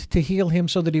wasn't to heal him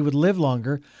so that he would live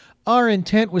longer. Our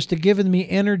intent was to give him the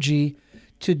energy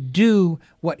to do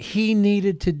what he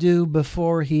needed to do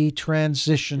before he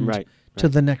transitioned to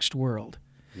the next world.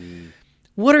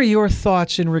 What are your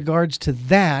thoughts in regards to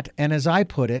that? And as I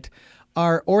put it,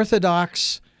 our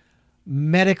Orthodox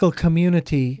medical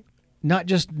community, not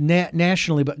just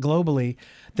nationally but globally,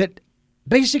 that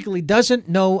basically doesn't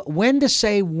know when to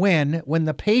say when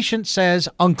the patient says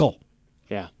uncle.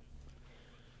 Yeah.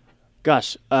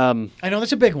 Gosh. I know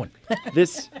that's a big one.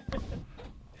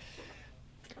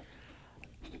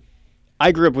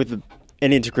 I grew up with an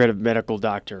integrative medical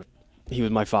doctor. He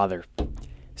was my father.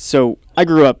 So I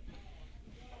grew up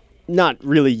not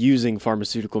really using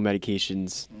pharmaceutical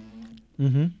medications,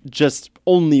 just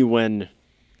only when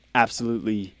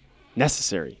absolutely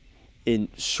necessary in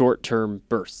short-term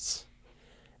bursts.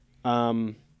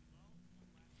 I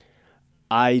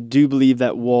do believe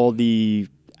that while the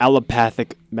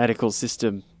allopathic medical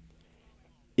system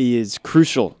is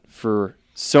crucial for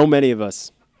so many of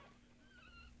us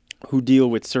who deal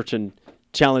with certain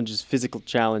challenges, physical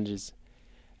challenges,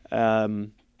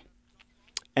 and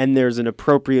there's an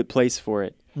appropriate place for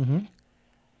it.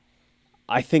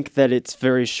 I think that it's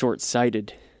very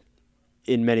short-sighted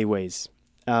in many ways.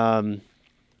 In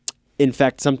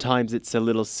fact, sometimes it's a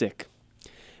little sick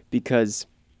because,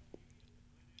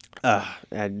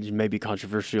 and it may be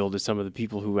controversial to some of the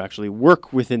people who actually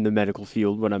work within the medical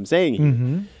field, what I'm saying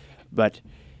here, but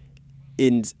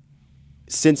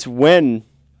since when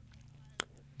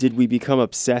did we become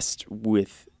obsessed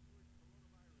with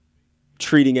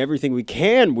treating everything we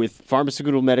can with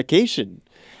pharmaceutical medication?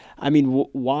 I mean,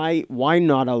 why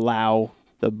not allow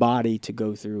the body to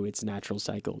go through its natural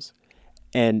cycles?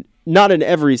 And not in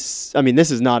every, I mean,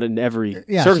 this is not in every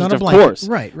circumstance, of course.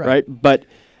 Right. But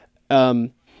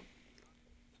I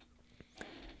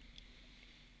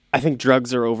think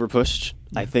drugs are overpushed.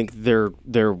 I think they're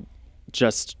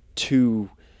just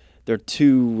too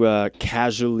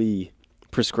casually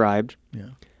prescribed.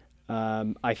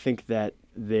 I think that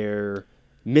they're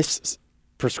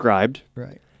misprescribed.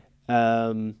 Right.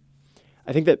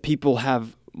 I think that people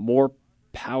have more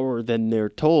power than they're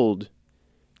told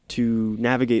to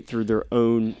navigate through their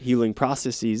own healing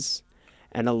processes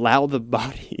and allow the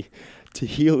body to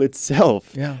heal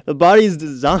itself. Yeah. The body is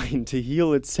designed to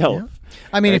heal itself. Yeah.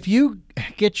 I mean, if you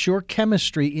get your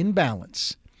chemistry in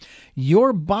balance,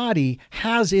 your body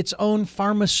has its own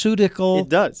pharmaceutical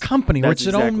company, or it's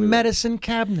its own medicine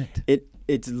cabinet.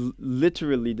 It's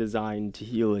literally designed to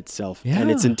heal itself, and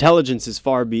its intelligence is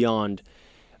far beyond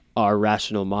our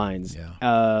rational minds.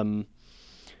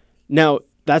 Now,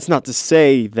 that's not to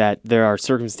say that there are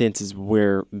circumstances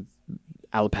where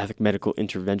allopathic medical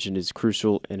intervention is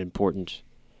crucial and important.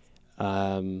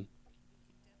 But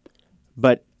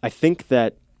I think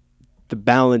that the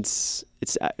balance,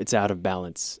 it's out of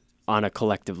balance on a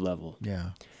collective level.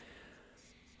 Yeah.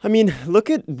 I mean,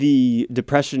 look at the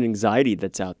depression and anxiety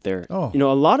that's out there. Oh. You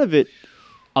know, a lot of it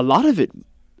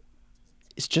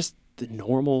is just the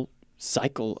normal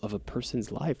cycle of a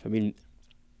person's life. I mean,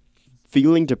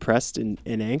 feeling depressed and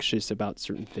anxious about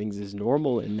certain things is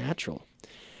normal and natural.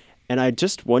 And I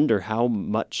just wonder how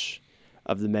much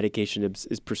of the medication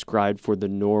is prescribed for the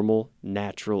normal,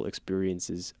 natural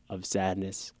experiences of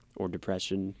sadness or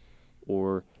depression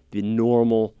or the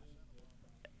normal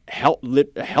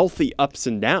healthy ups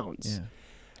and downs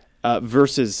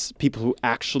versus people who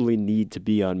actually need to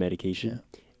be on medication.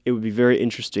 It would be very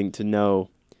interesting to know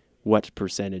what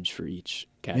percentage for each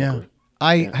category.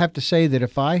 I have to say that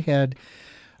if I had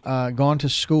gone to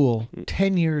school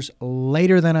 10 years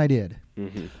later than I did,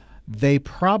 they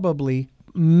probably,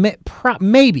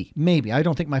 maybe, I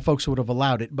don't think my folks would have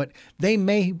allowed it, but they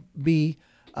might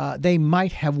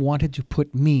have wanted to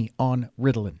put me on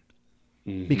Ritalin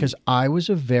because I was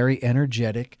a very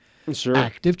energetic,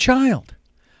 active child.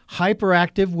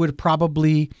 Hyperactive would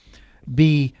probably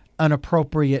be an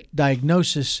appropriate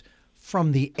diagnosis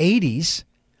from the 80s,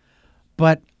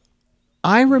 but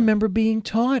I remember being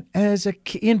taught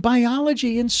in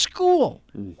biology in school,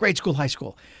 grade school, high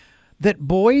school, that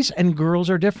boys and girls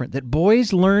are different, that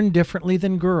boys learn differently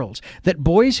than girls, that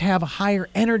boys have a higher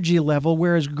energy level,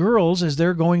 whereas girls, as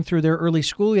they're going through their early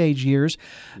school age years,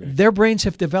 their brains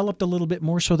have developed a little bit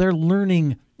more, so they're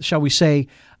learning, shall we say,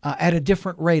 at a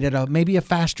different rate, at maybe a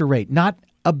faster rate, not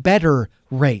a better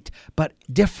rate, but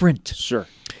different. Sure.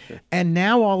 And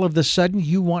now all of a sudden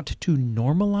you want to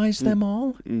normalize them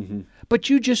all?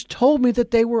 But you just told me that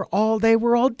they were all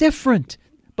different.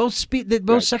 both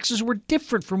Right. sexes were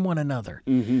different from one another,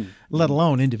 Mm-hmm. let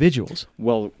alone individuals.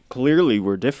 Well, clearly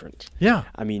we're different. Yeah.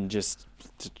 I mean, just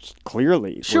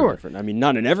clearly Sure. we're different. I mean,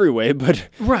 not in every way, but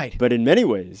Right. but in many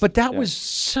ways. But that Yeah. was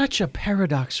such a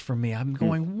paradox for me. I'm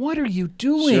going, what are you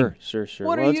doing? Sure. What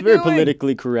well, are it's you very doing?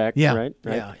 politically correct, Yeah. right?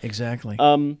 Yeah, exactly.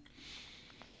 And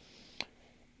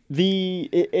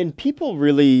people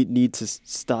really need to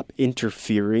stop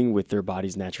interfering with their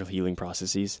body's natural healing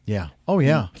processes. yeah. Oh,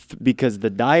 yeah. Because the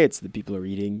diets that people are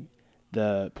eating,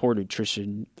 the poor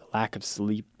nutrition, the lack of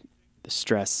sleep, the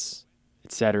stress,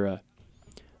 etc.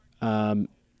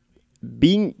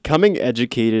 Becoming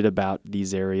educated about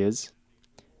these areas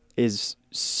is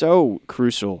so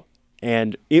crucial,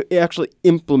 and actually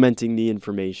implementing the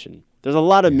information. There's a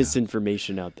lot of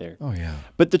misinformation out there. Oh, yeah.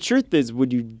 But the truth is, when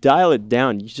you dial it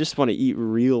down, you just want to eat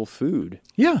real food.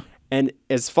 Yeah. And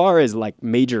as far as like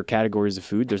major categories of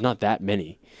food, there's not that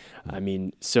many. I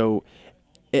mean, so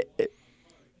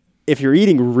if you're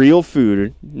eating real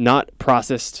food, not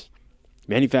processed,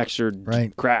 manufactured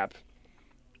Right. crap,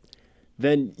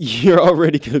 then you're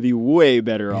already going to be way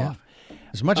better Yeah. off.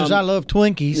 As much as I love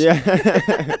Twinkies.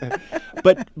 Yeah.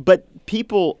 but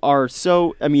people are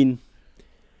so, I mean,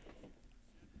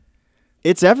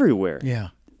 it's everywhere. Yeah.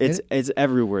 It's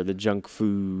everywhere. The junk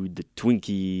food, the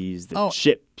Twinkies, the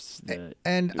chips.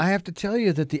 And I have to tell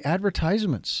you that the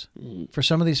advertisements for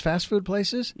some of these fast food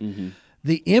places, Mm-hmm.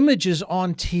 the images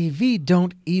on TV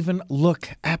don't even look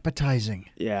appetizing.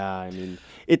 Yeah, I mean,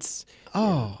 it's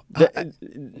Oh,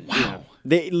 wow.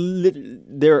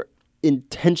 They're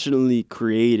intentionally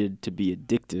created to be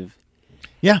addictive,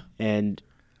 yeah. and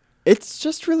it's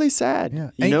just really sad.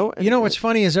 Yeah. You know. You know what's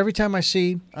funny is every time I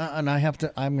see, and I'm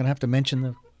going to have to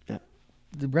mention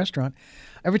the restaurant.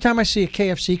 Every time I see a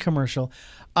KFC commercial,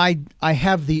 I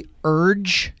have the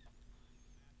urge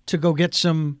to go get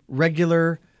some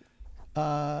regular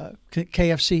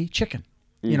KFC chicken.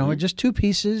 You know, just 2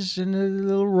 pieces and a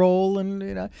little roll,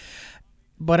 and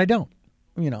but I don't.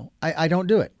 I don't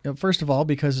do it. First of all,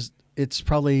 because it's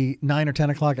probably 9 or 10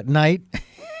 o'clock at night.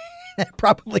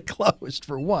 Probably closed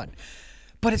for one.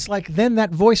 But it's like then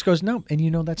that voice goes, no,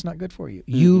 and that's not good for you.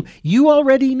 You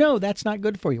already know that's not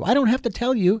good for you. I don't have to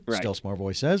tell you, Right. still small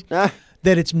voice says,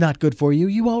 that it's not good for you.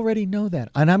 You already know that.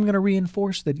 And I'm going to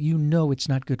reinforce that it's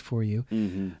not good for you.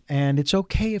 Mm-hmm. And it's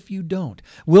okay if you don't.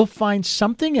 We'll find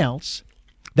something else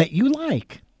that you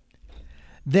like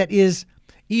that is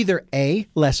either A,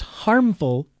 less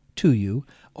harmful to you,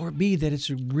 or B, that it's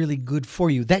really good for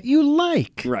you, that you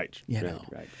like. Right. You right, know.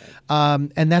 Right.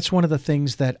 And that's one of the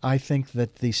things that I think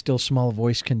that the still small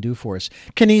voice can do for us.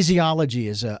 Kinesiology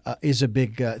is a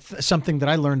big something that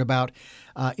I learned about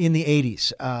in the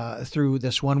 80s through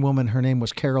this one woman. Her name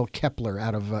was Carol Kepler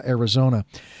out of Arizona.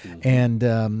 And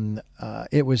to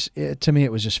me,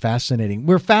 it was just fascinating.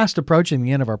 We're fast approaching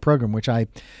the end of our program, which I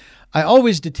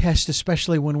always detest,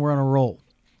 especially when we're on a roll.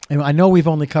 And I know we've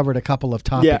only covered a couple of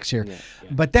topics here,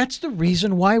 but that's the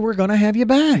reason why we're going to have you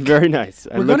back. Very nice.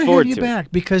 I We're look going to forward have you to back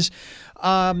because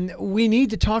we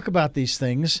need to talk about these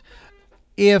things.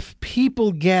 If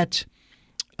people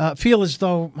feel as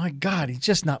though, my God, he's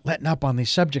just not letting up on these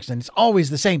subjects, and it's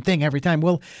always the same thing every time.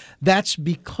 Well, that's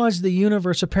because the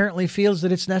universe apparently feels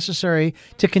that it's necessary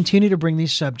to continue to bring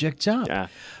these subjects up. Yeah.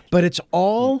 But it's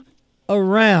all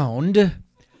around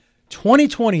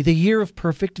 2020, the year of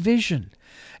perfect vision.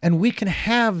 And we can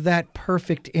have that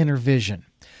perfect inner vision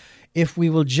if we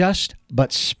will just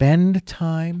spend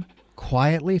time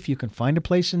quietly, if you can find a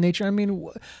place in nature. I mean,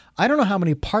 I don't know how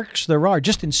many parks there are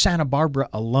just in Santa Barbara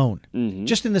alone,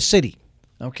 just in the city,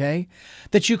 okay,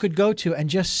 that you could go to and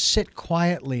just sit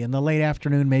quietly in the late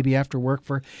afternoon, maybe after work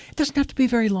it doesn't have to be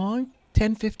very long,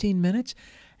 10, 15 minutes,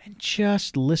 and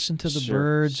just listen to the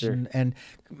birds. Sure. And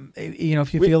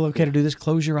if you feel okay to do this,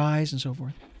 close your eyes and so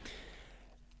forth.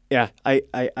 Yeah,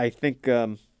 I think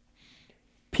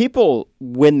people,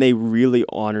 when they really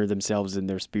honor themselves in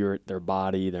their spirit, their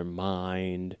body, their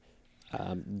mind,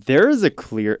 there is a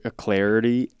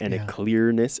clarity and a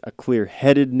clearness, a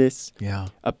clear-headedness,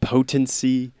 a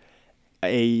potency,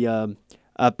 a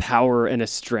power and a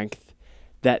strength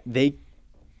that they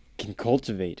can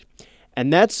cultivate.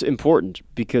 And that's important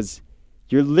because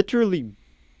you're literally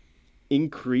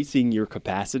increasing your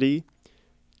capacity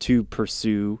to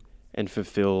pursue and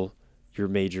fulfill your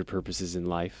major purposes in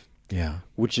life. Yeah.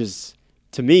 Which is,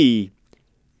 to me,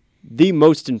 the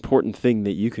most important thing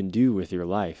that you can do with your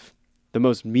life. The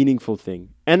most meaningful thing.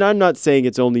 And I'm not saying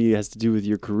it's only has to do with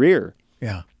your career.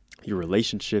 Yeah. Your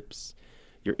relationships,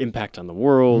 your impact on the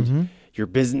world, your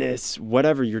business,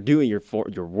 whatever you're doing, your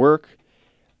work.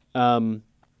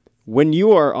 When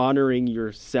you are honoring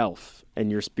yourself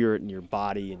and your spirit and your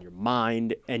body and your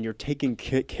mind, and you're taking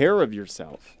care of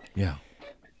yourself, Yeah.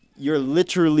 you're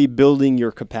literally building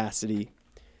your capacity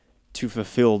to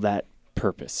fulfill that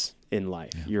purpose in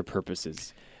life, your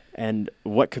purposes. And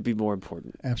what could be more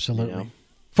important? Absolutely. You know?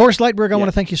 Forrest Lightberg, I Yeah. want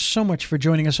to thank you so much for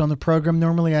joining us on the program.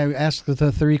 Normally I ask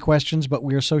the 3 questions, but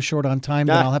we are so short on time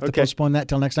that I'll have to Okay. postpone that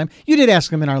till next time. You did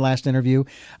ask them in our last interview,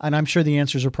 and I'm sure the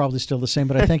answers are probably still the same,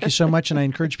 but I thank you so much, and I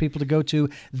encourage people to go to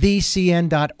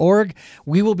thecn.org.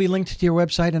 We will be linked to your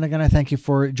website, and again, I thank you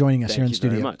for joining us here in Thank you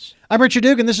studio. very much. I'm Richard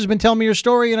Dugan. This has been Tell Me Your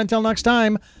Story, and until next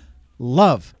time,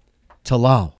 love to Lal.